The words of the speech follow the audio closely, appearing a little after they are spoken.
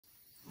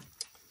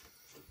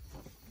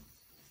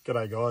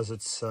G'day guys,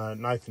 it's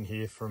Nathan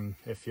here from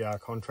FER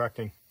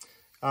Contracting.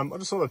 I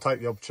just thought I'd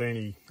take the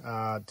opportunity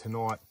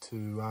tonight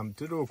to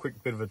do a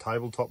quick bit of a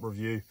tabletop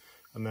review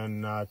and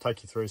then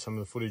take you through some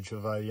of the footage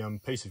of a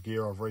piece of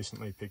gear I've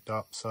recently picked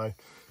up. So,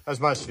 as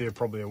most of you are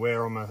probably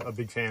aware, I'm a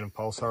big fan of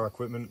Pulsar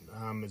equipment.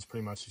 It's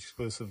pretty much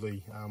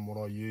exclusively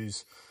what I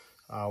use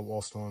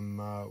whilst I'm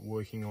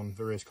working on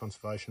various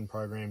conservation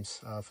programs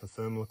for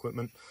thermal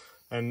equipment.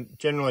 And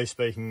generally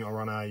speaking, I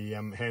run a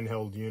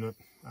handheld unit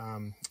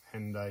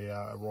and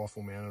a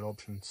rifle mounted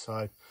option.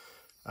 So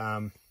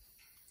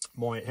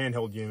my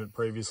handheld unit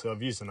previously,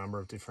 I've used a number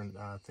of different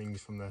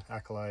things, from the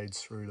accolades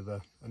through to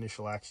the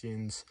initial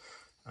Axions,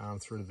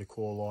 through to the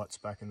core lights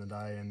back in the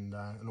day, and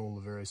all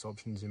the various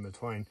options in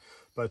between.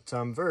 But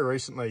very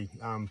recently,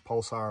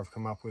 Pulsar have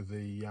come up with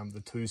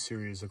the 2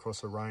 series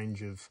across a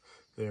range of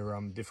their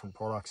different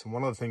products. And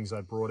one of the things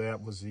they brought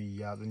out was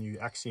the new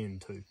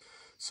Axion 2.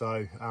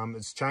 So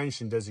it's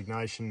changed in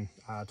designation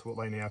to what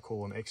they now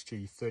call an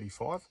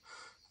XG35.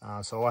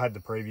 So I had the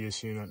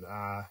previous unit,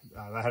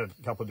 they had a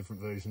couple of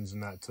different versions in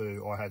that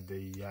too. I had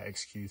the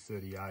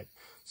XQ38.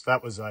 So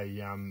that was a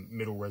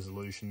middle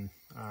resolution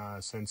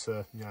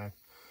sensor,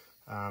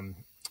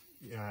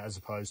 as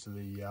opposed to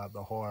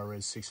the higher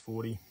res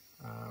 640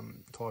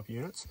 type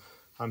units.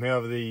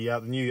 However,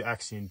 the new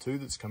Axion 2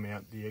 that's come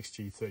out, the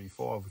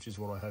XG35, which is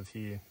what I have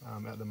here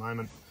at the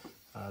moment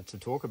to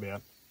talk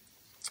about,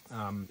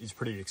 is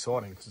pretty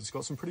exciting because it's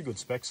got some pretty good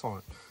specs on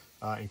it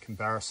in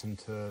comparison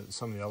to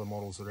some of the other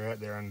models that are out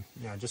there. And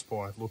just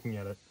by looking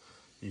at it,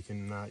 you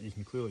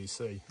can clearly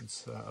see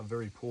it's a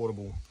very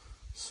portable,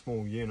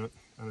 small unit,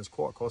 and it's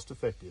quite cost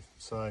effective.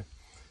 So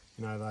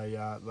they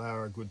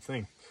are a good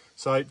thing.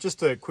 So just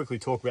to quickly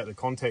talk about the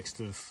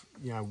context of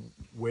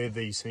where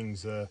these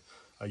things are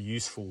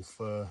useful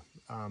for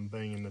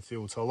being in the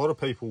field. So a lot of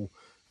people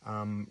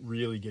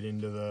really get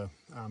into the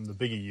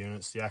bigger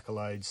units, the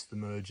accolades, the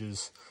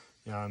mergers.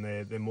 And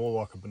they're more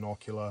like a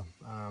binocular,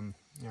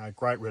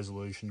 great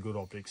resolution, good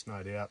optics,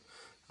 no doubt,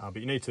 but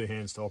you need 2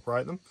 hands to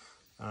operate them.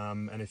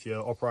 And if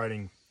you're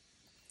operating,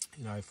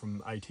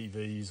 from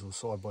ATVs or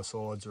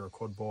side-by-sides or a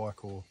quad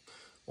bike or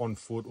on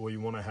foot, or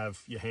you want to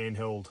have your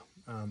handheld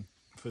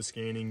for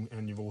scanning,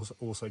 and you're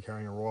also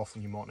carrying a rifle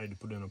and you might need to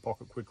put it in a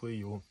pocket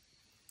quickly, or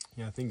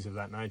things of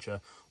that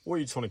nature, or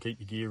you just want to keep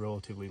your gear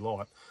relatively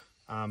light,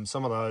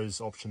 some of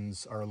those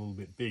options are a little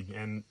bit big.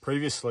 And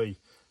previously,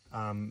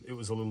 it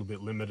was a little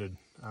bit limited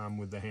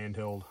with the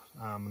handheld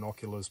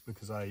binoculars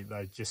because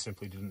they just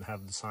simply didn't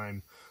have the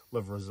same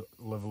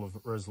level of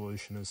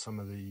resolution as some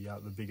of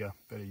the bigger,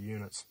 better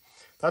units.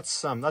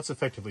 That's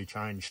effectively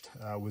changed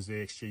with the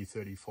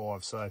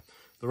XG35. So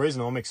the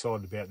reason I'm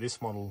excited about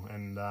this model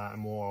and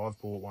why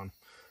I've bought one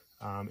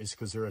is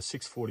because they're a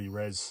 640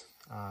 res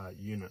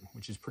unit,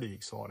 which is pretty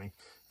exciting.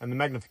 And the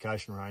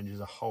magnification range is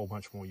a whole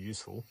bunch more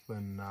useful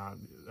than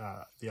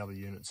the other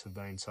units have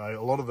been. So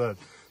a lot of the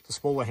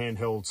smaller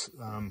handhelds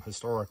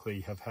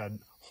historically have had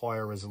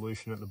higher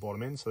resolution at the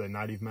bottom end, so their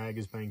native mag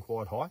has been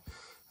quite high.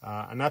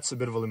 And that's a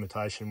bit of a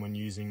limitation when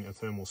using a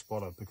thermal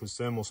spotter, because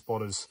thermal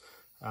spotters,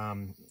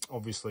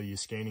 obviously you're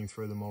scanning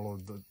through them all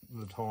of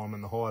the time,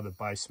 and the higher the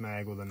base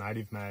mag or the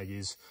native mag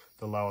is,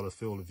 the lower the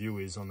field of view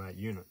is on that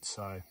unit.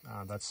 So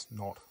that's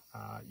not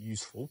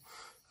useful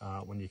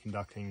when you're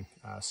conducting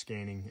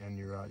scanning and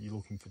you're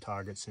looking for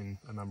targets in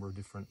a number of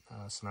different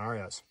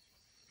scenarios.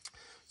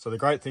 So the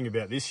great thing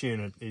about this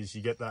unit is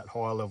you get that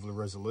higher level of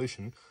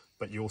resolution,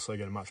 but you also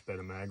get a much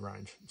better mag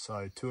range.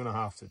 So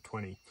 2.5 to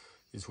 20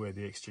 is where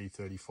the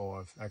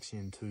XG35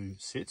 Axion 2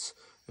 sits,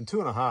 and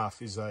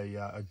 2.5 is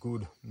a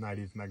good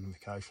native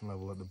magnification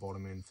level at the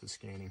bottom end for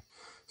scanning.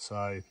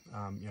 So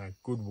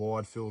good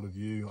wide field of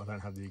view. I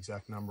don't have the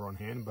exact number on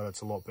hand, but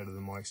it's a lot better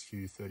than my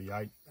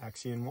XQ38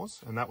 Axion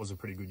was, and that was a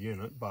pretty good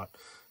unit. But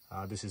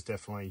this is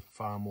definitely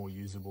far more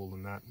usable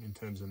than that in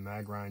terms of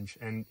mag range,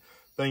 and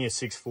being a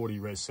 640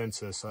 res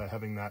sensor, so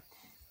having that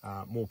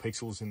more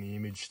pixels in the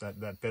image,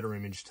 that better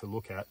image to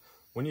look at.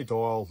 When you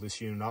dial this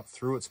unit up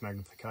through its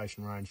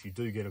magnification range, you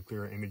do get a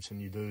clearer image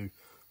than you do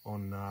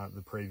on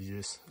the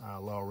previous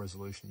lower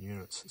resolution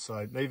units.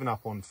 So even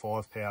up on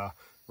 5 power,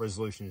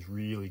 resolution is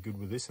really good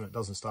with this, and it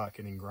doesn't start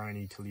getting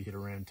grainy till you hit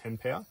around 10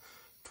 power.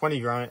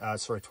 20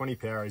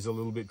 power is a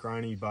little bit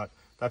grainy, but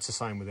that's the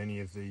same with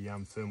any of the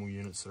thermal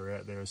units that are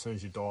out there. As soon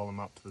as you dial them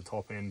up to the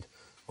top end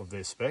of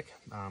their spec,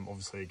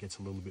 obviously it gets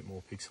a little bit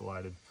more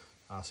pixelated,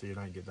 so you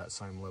don't get that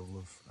same level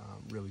of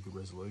really good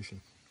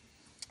resolution.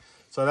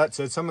 So that's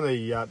some of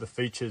the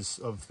features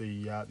of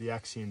the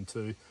Axion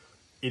 2.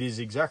 It is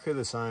exactly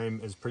the same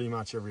as pretty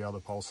much every other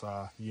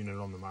Pulsar unit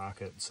on the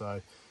market.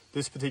 So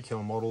this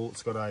particular model,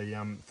 it's got a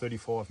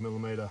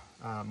 35mm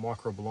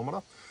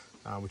microbolometer,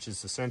 which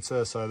is the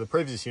sensor. So the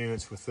previous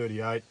units were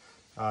 38.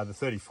 The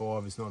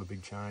 35 is not a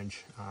big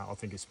change. I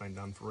think it's been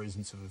done for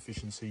reasons of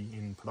efficiency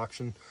in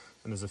production,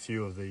 and there's a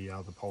few of the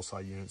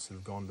Pulsar units that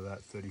have gone to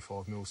that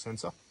 35mm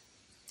sensor.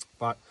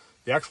 But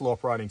the actual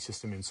operating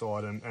system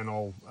inside, and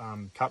I'll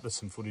cut to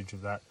some footage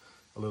of that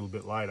a little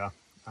bit later,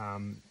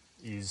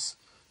 is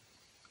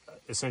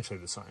essentially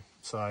the same.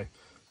 So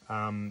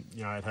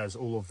You know, it has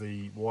all of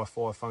the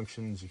Wi-Fi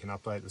functions. You can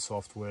update the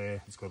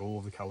software. It's got all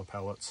of the color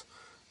palettes.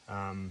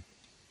 Yeah,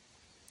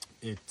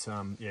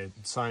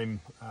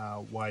 same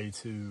way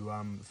to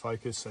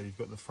focus. So you've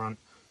got the front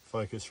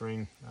focus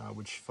ring,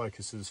 which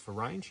focuses for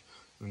range,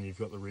 and then you've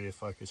got the rear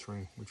focus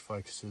ring, which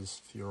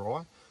focuses for your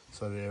eye.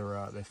 So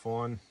they're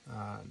fine,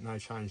 no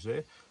change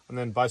there. And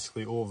then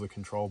basically all of the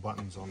control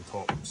buttons on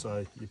top.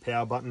 So your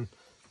power button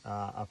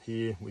up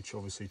here, which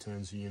obviously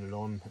turns the unit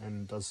on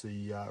and does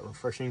the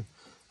refreshing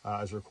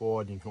as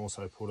required. You can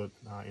also put it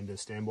into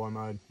standby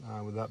mode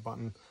with that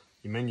button.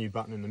 Your menu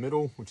button in the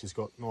middle, which has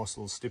got nice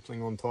little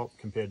stippling on top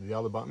compared to the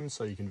other buttons,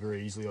 so you can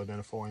very easily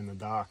identify in the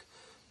dark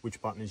which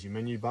button is your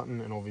menu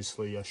button, and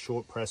obviously a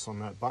short press on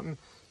that button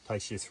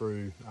takes you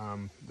through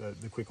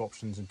the quick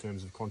options in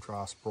terms of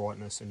contrast,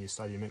 brightness, and your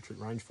stadiometric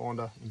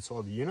rangefinder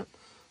inside the unit.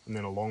 And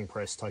then a long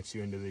press takes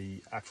you into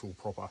the actual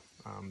proper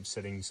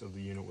settings of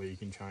the unit, where you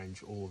can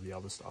change all of the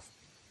other stuff.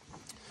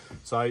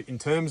 So in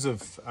terms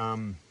of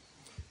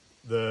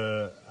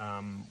the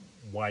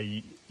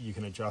way you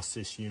can adjust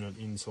this unit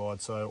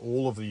inside, so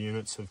all of the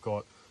units have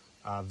got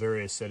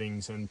various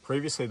settings, and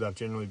previously they've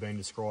generally been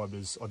described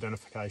as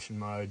identification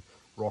mode,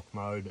 rock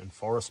mode, and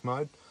forest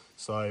mode.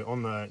 So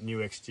on the new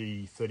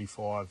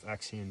XG35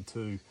 Axion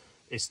 2,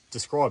 it's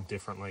described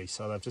differently.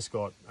 So they've just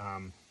got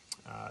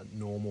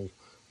normal,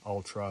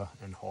 ultra,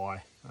 and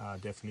high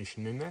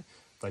definition in there.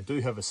 They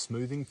do have a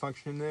smoothing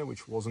function in there,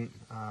 which wasn't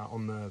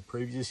on the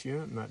previous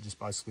unit, and that just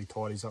basically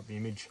tidies up the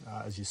image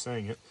as you're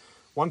seeing it.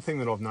 One thing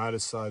that I've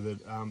noticed, so that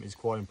is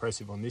quite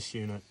impressive on this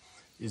unit,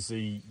 is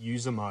the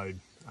user mode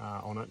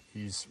on it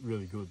is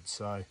really good.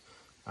 So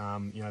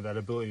you know, that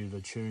ability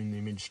to tune the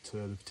image to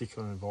the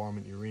particular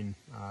environment you're in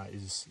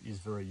is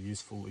very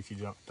useful if you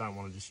don't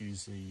want to just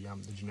use the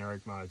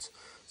generic modes.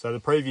 So the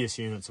previous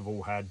units have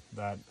all had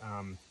that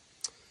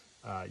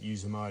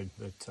user mode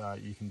that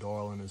you can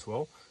dial in as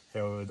well.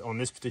 However, on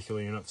this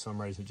particular unit, for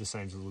some reason, it just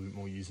seems a little bit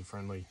more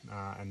user-friendly,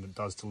 and it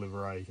does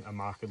deliver a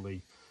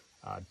markedly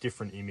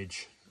different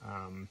image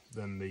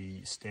than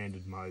the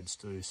standard modes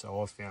do.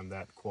 So I've found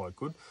that quite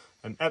good.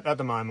 And at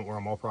the moment where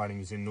I'm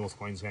operating is in North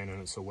Queensland,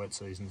 and it's a wet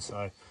season,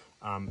 so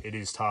it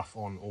is tough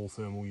on all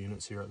thermal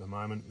units here at the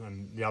moment.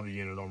 And the other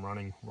unit I'm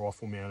running,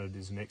 rifle mounted,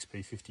 is an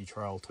XP50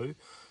 Trail 2.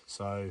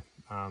 So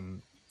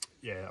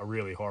yeah, a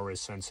really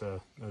high-res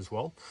sensor as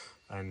well.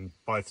 And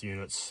both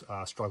units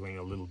are struggling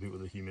a little bit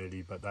with the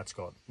humidity, but that's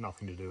got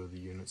nothing to do with the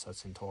units.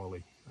 That's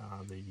entirely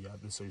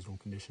the seasonal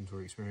conditions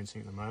we're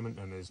experiencing at the moment,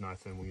 and there's no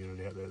thermal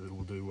unit out there that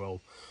will do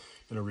well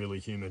in a really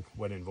humid,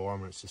 wet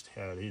environment. It's just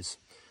how it is.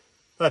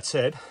 That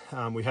said,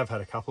 we have had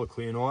a couple of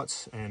clear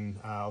nights, and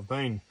I've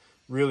been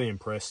really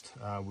impressed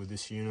with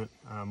this unit.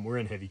 We're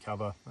in heavy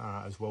cover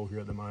as well here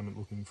at the moment,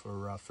 looking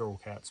for feral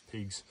cats,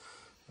 pigs,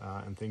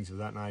 and things of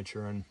that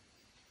nature. And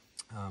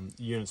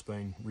the unit's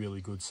been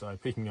really good, so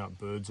picking up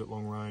birds at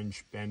long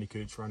range,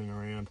 bandicoots running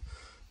around,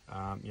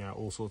 you know,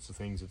 all sorts of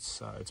things.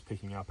 It's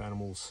picking up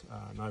animals,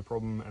 no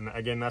problem. And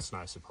again, that's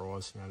no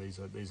surprise. You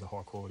know, these are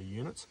high quality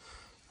units.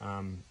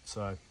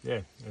 So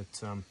yeah,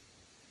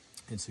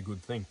 it's a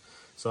good thing.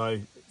 So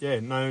yeah,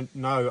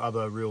 no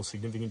other real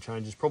significant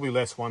changes. Probably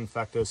less one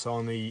factor. So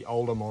on the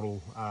older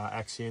model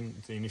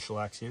Axion, the initial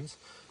Axions,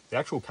 the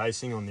actual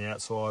casing on the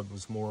outside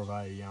was more of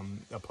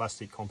a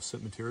plastic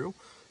composite material.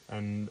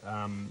 And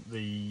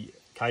the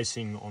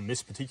casing on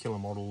this particular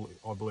model,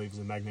 I believe, is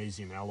a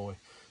magnesium alloy.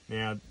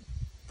 Now,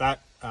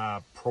 that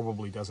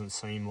probably doesn't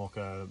seem like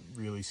a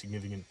really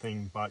significant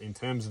thing, but in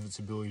terms of its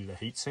ability to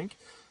heat sink,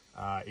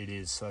 it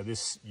is. So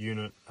this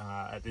unit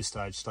at this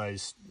stage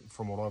stays,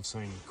 from what I've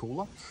seen,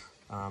 cooler,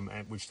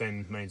 which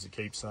then means it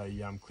keeps a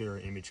clearer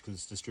image because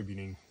it's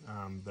distributing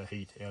the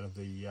heat out of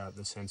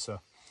the sensor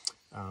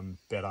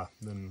better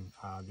than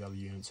the other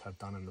units have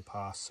done in the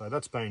past. So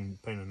that's been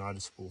a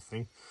noticeable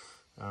thing.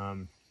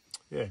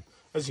 Yeah,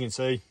 as you can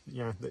see,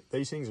 you know,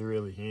 these things are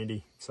really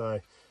handy. So,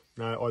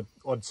 you know,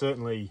 I'd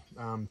certainly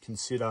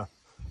consider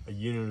a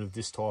unit of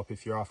this type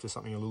if you're after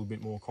something a little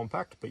bit more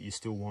compact, but you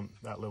still want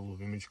that level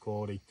of image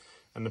quality.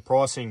 And the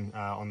pricing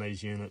on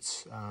these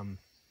units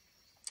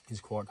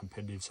is quite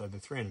competitive. So they're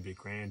 $300 a bit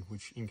grand,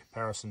 which in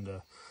comparison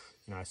to,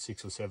 you know,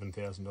 $6,000 or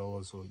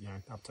 $7,000, or you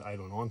know, up to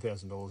 $8,000 or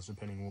 $9,000,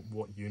 depending on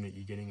what unit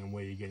you're getting and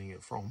where you're getting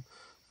it from,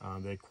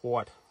 they're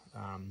quite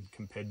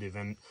competitive.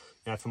 And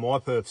you know, for my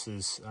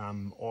purposes,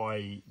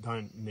 I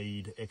don't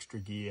need extra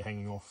gear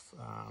hanging off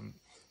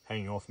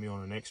me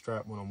on a neck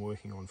strap when I'm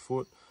working on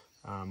foot.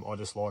 I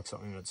just like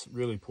something that's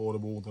really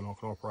portable, that I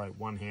can operate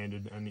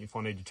one-handed, and if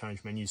I need to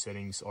change menu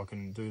settings, I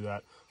can do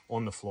that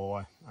on the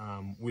fly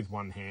with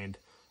one hand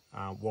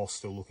while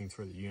still looking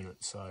through the unit.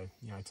 So,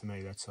 you know, to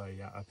me, that's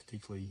a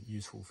particularly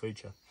useful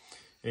feature.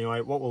 Anyway,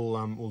 what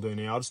we'll do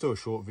now, I'll just do a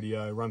short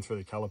video, run through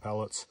the color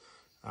palettes,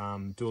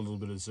 do a little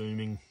bit of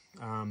zooming,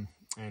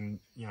 and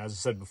you know, as I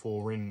said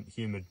before, we're in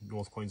humid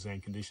North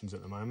Queensland conditions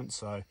at the moment,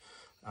 so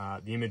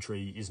the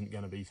imagery isn't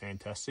going to be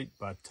fantastic,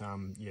 but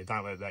yeah,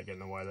 don't let that get in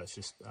the way. That's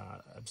just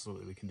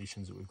absolutely the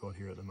conditions that we've got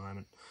here at the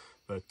moment.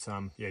 But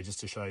yeah, just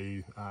to show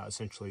you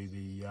essentially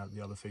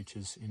the other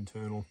features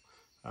internal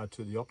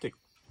to the optic.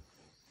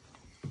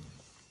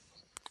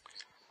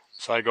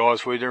 So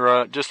guys,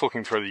 we're just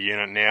looking through the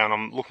unit now, and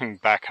I'm looking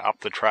back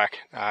up the track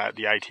at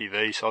the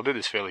ATV. So I'll do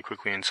this fairly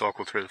quickly and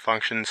cycle through the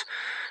functions.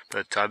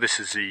 But this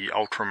is the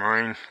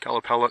ultramarine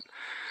colour palette.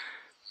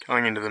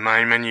 Going into the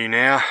main menu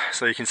now.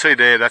 So you can see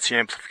there, that's the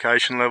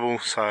amplification level.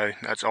 So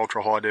that's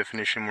ultra high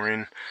definition we're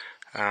in.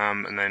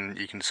 And then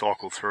you can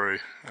cycle through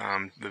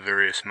the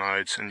various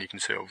modes, and you can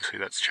see obviously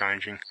that's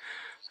changing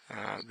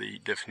the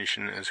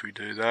definition as we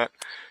do that.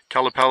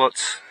 Colour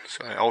palettes,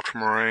 so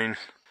ultramarine,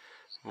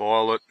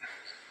 violet,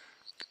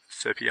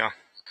 sepia,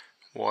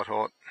 white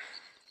hot,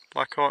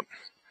 black hot,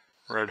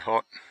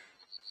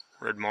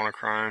 red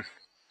monochrome,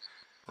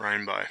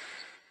 rainbow.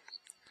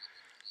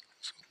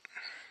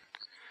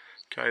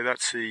 Okay,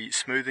 that's the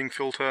smoothing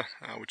filter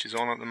which is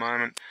on at the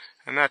moment,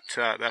 and that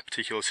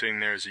particular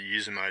setting there is a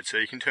user mode, so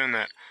you can turn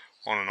that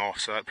on and off.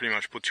 So that pretty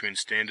much puts you in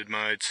standard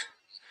modes.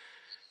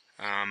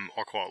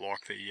 I quite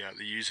like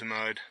the user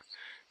mode.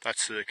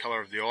 That's the colour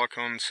of the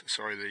icons,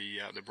 sorry,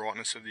 the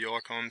brightness of the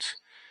icons.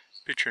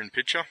 Picture in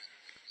picture.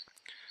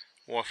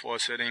 Wi-Fi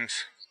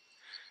settings,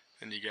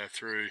 then you go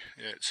through,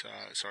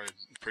 sorry,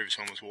 the previous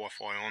one was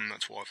Wi-Fi on,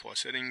 that's Wi-Fi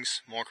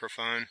settings,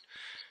 microphone,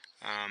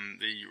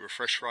 the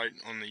refresh rate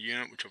on the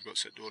unit, which I've got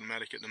set to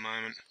automatic at the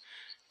moment,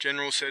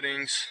 general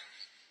settings,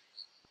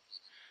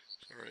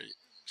 sorry,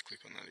 let's click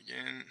on that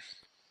again,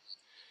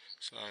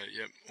 so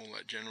yep, all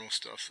that general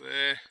stuff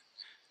there.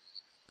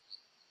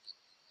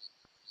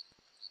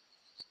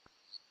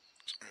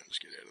 Sorry, let's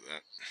get out of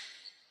that.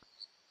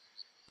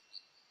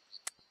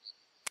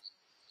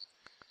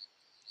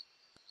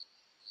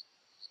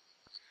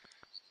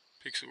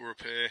 Pixel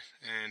repair,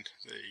 and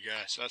there you go.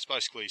 So that's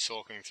basically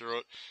cycling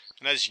through it,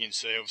 and as you can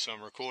see, obviously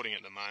I'm recording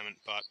at the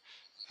moment, but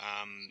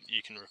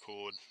you can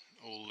record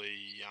all the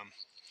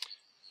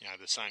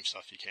the same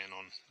stuff you can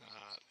on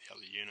the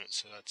other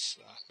units, so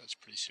that's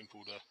pretty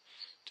simple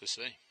to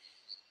see.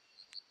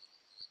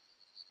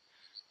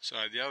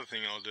 So the other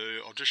thing I'll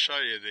do, I'll just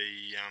show you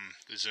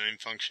the zoom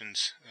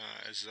functions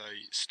as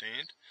they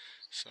stand.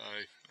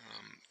 So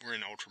we're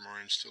in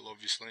ultramarine still,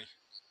 obviously.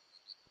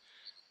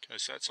 Okay,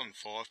 so that's on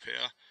 5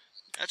 power.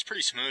 That's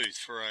pretty smooth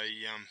for a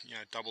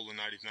double the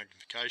native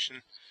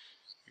magnification.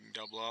 We can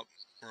double up.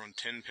 We're on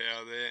 10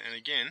 power there, and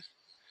again,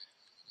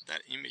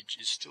 that image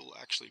is still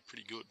actually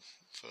pretty good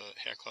for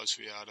how close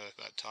we are to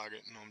that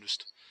target. And I'm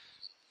just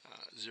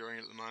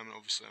zeroing it at the moment.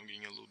 Obviously, I'm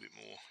getting a little bit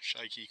more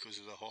shaky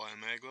because of the higher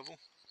mag level.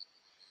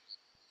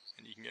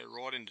 And you can get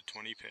right into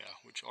 20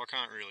 power, which I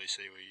can't really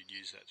see where you'd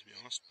use that, to be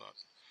honest, but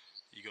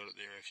you got it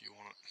there if you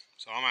want it.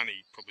 So I'm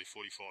only probably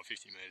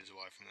 45-50 metres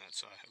away from that,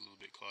 so a little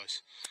bit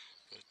close.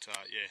 But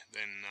yeah,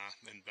 then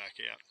back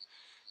out.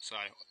 So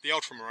the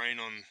ultramarine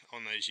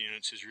on these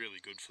units is really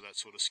good for that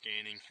sort of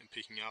scanning and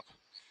picking up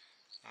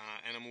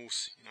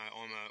animals.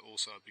 I'm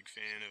also a big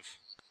fan of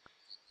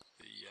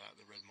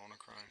the red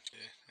monochrome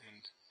there,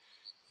 and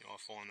I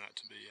find that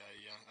to be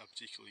a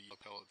particularly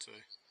palette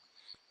too.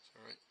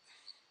 Sorry.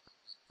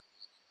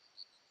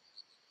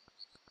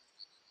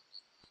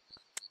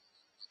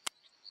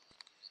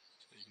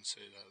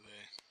 See that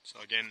there.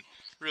 So again,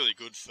 really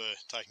good for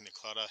taking the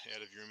clutter out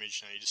of your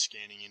image. You're just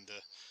scanning into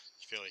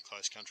fairly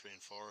close country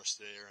and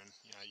forest there, and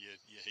your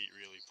heat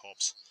really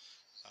pops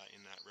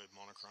in that red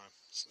monochrome.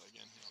 So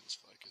again, I'll just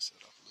focus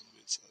that up a little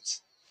bit so it's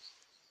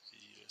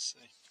easier to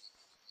see.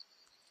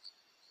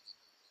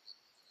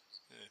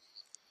 Yeah.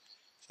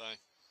 So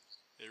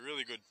yeah,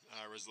 really good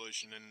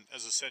resolution, and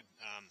as I said,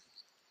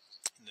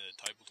 in the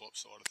tabletop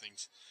side of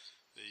things,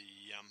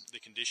 the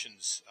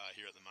conditions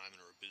here at the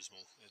moment are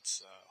abysmal.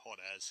 It's hot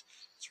as,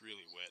 it's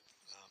really wet,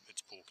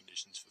 it's poor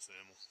conditions for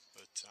thermal,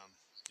 but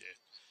yeah,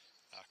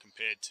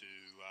 compared to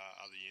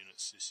other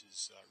units, this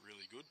is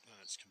really good,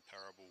 and it's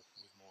comparable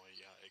with my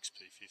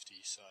XP50,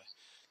 so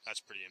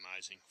that's pretty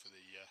amazing for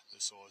the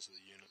size of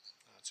the unit.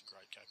 It's a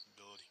great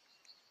capability.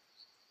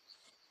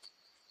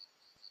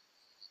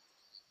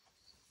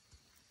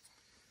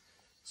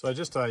 So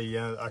just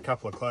a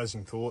couple of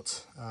closing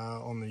thoughts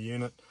on the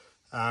unit.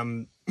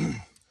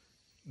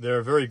 They're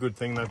a very good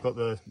thing. They've got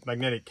the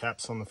magnetic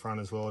caps on the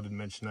front as well. I didn't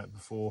mention that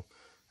before.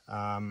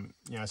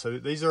 So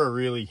these are a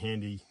really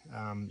handy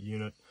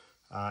unit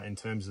in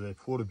terms of their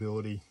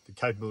portability, the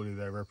capability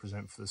they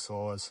represent for the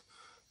size,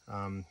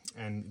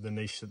 and the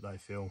niche that they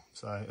fill.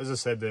 So as I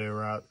said,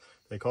 they're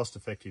cost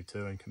effective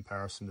too in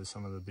comparison to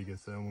some of the bigger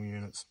thermal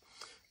units.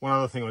 One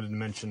other thing I didn't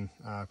mention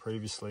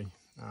previously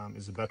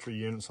is the battery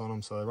units on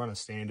them. So they run a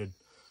standard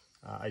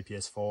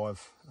APS5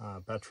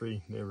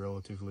 battery. They're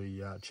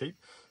relatively cheap.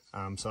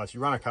 So if you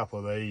run a couple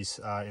of these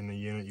in the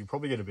unit, you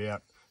probably get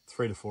about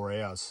 3 to 4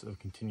 hours of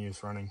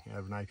continuous running out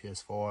of an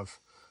APS5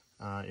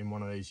 in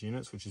one of these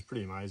units, which is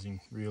pretty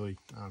amazing, really,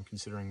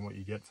 considering what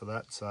you get for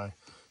that. So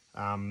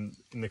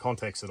in the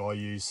context that I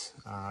use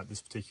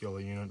this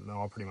particular unit,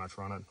 I pretty much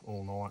run it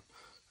all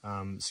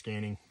night,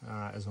 scanning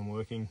as I'm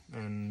working,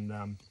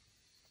 and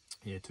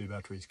yeah, 2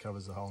 batteries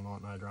covers the whole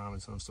night, no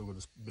dramas, and I've still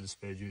got a bit of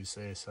spare juice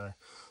there. So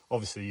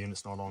obviously the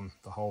unit's not on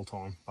the whole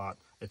time, but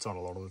it's on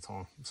a lot of the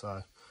time.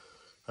 So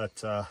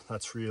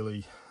that's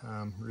really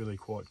really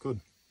quite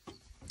good.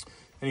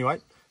 Anyway,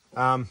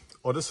 I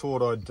just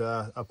thought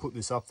I'd put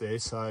this up there.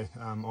 So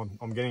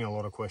I'm getting a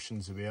lot of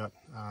questions about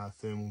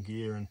thermal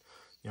gear, and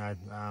yeah,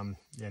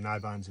 no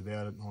bones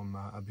about it. I'm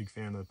a big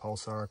fan of the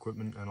Pulsar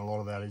equipment, and a lot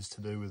of that is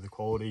to do with the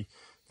quality,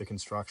 the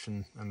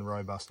construction, and the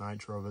robust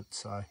nature of it.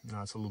 So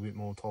it's a little bit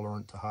more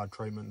tolerant to hard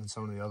treatment than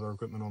some of the other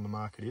equipment on the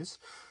market is,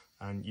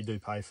 and you do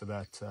pay for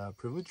that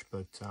privilege,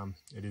 but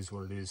it is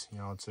what it is.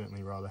 I'd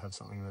certainly rather have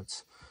something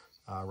that's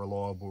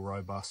reliable,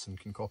 robust, and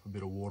can cop a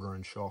bit of water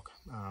and shock,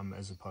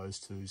 as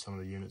opposed to some of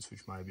the units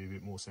which may be a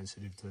bit more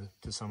sensitive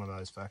to some of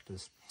those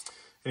factors.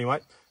 Anyway,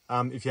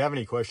 if you have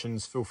any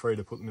questions, feel free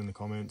to put them in the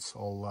comments.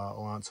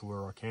 I'll answer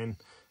where I can.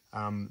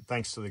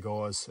 Thanks to the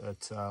guys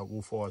at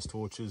Wolf Eyes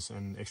Torches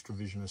and Extra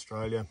Vision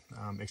Australia.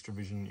 Extra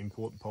Vision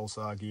import the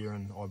Pulsar gear,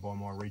 and I buy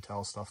my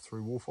retail stuff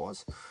through Wolf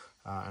Eyes,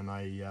 and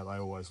they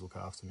always look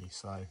after me.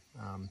 So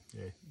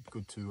yeah,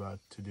 good to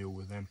deal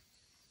with them.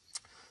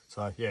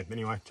 So yeah,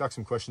 anyway, chuck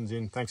some questions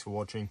in. Thanks for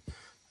watching.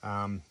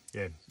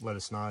 Yeah, let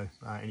us know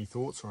any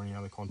thoughts or any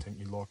other content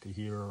you'd like to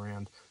hear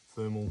around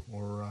thermal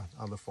or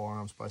other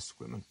firearms-based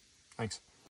equipment. Thanks.